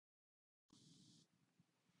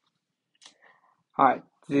Hi,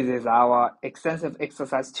 this is our extensive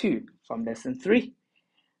exercise 2 from lesson 3.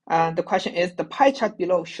 And the question is, the pie chart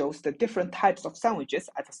below shows the different types of sandwiches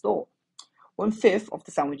at the store. 1/5 of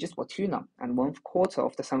the sandwiches were tuna, and 1/4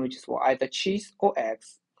 of the sandwiches were either cheese or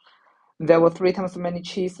eggs. There were 3 times as many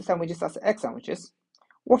cheese sandwiches as egg sandwiches.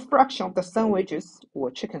 What fraction of the sandwiches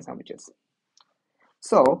were chicken sandwiches?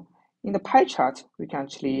 So, in the pie chart, we can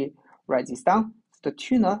actually write this down. The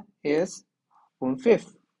tuna is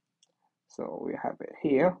 1/5. So we have it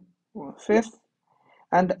here, 1/5.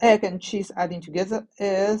 And the egg and cheese adding together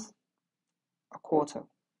is 1/4.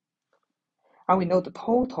 And we know the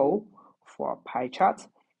total for a pie chart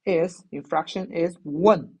is, in fraction, is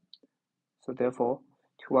 1. So therefore,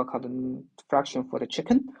 to work out the fraction for the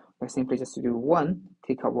chicken, we simply just do 1,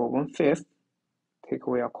 take away 1/5, take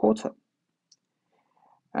away 1/4.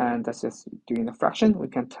 And that's just doing the fraction. We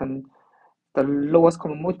can turn the lowest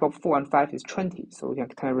common multiple of 4 and 5 is 20. So we can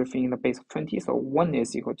turn everything in the base of 20. So 1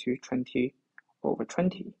 is equal to 20 over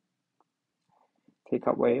 20. Take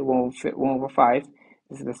away 1 over 5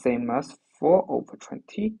 is the same as 4 over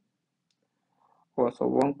 20. Also,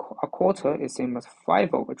 1/4 is same as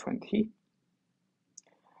 5 over 20.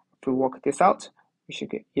 If we work this out, we should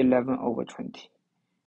get 11 over 20.